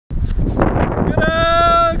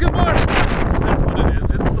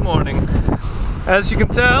As you can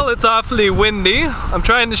tell, it's awfully windy. I'm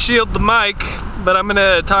trying to shield the mic, but I'm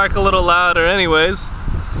gonna talk a little louder anyways.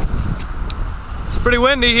 It's pretty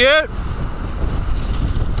windy here,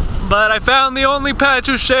 but I found the only patch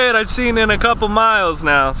of shade I've seen in a couple miles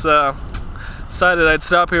now, so decided I'd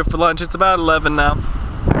stop here for lunch. It's about 11 now.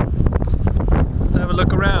 Let's have a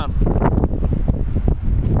look around.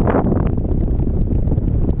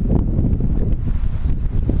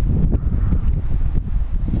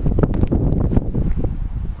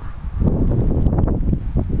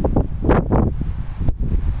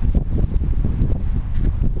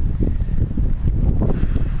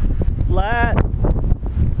 Flat.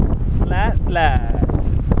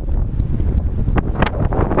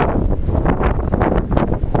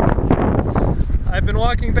 I've been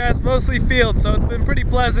walking past mostly fields, so it's been pretty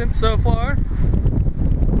pleasant so far.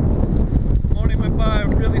 Morning went by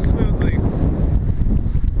really smoothly.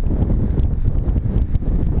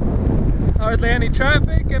 Hardly any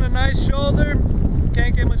traffic and a nice shoulder.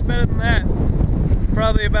 Can't get much better than that.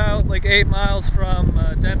 Probably about like 8 miles from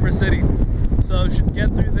Denver City. So should get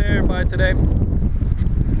through there by today.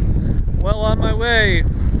 Well on my way.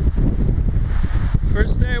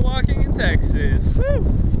 First day walking in Texas. Woo!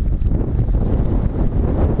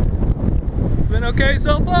 Been okay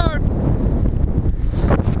so far.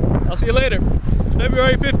 I'll see you later. It's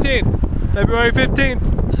February 15th. February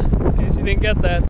 15th. In case you didn't get that.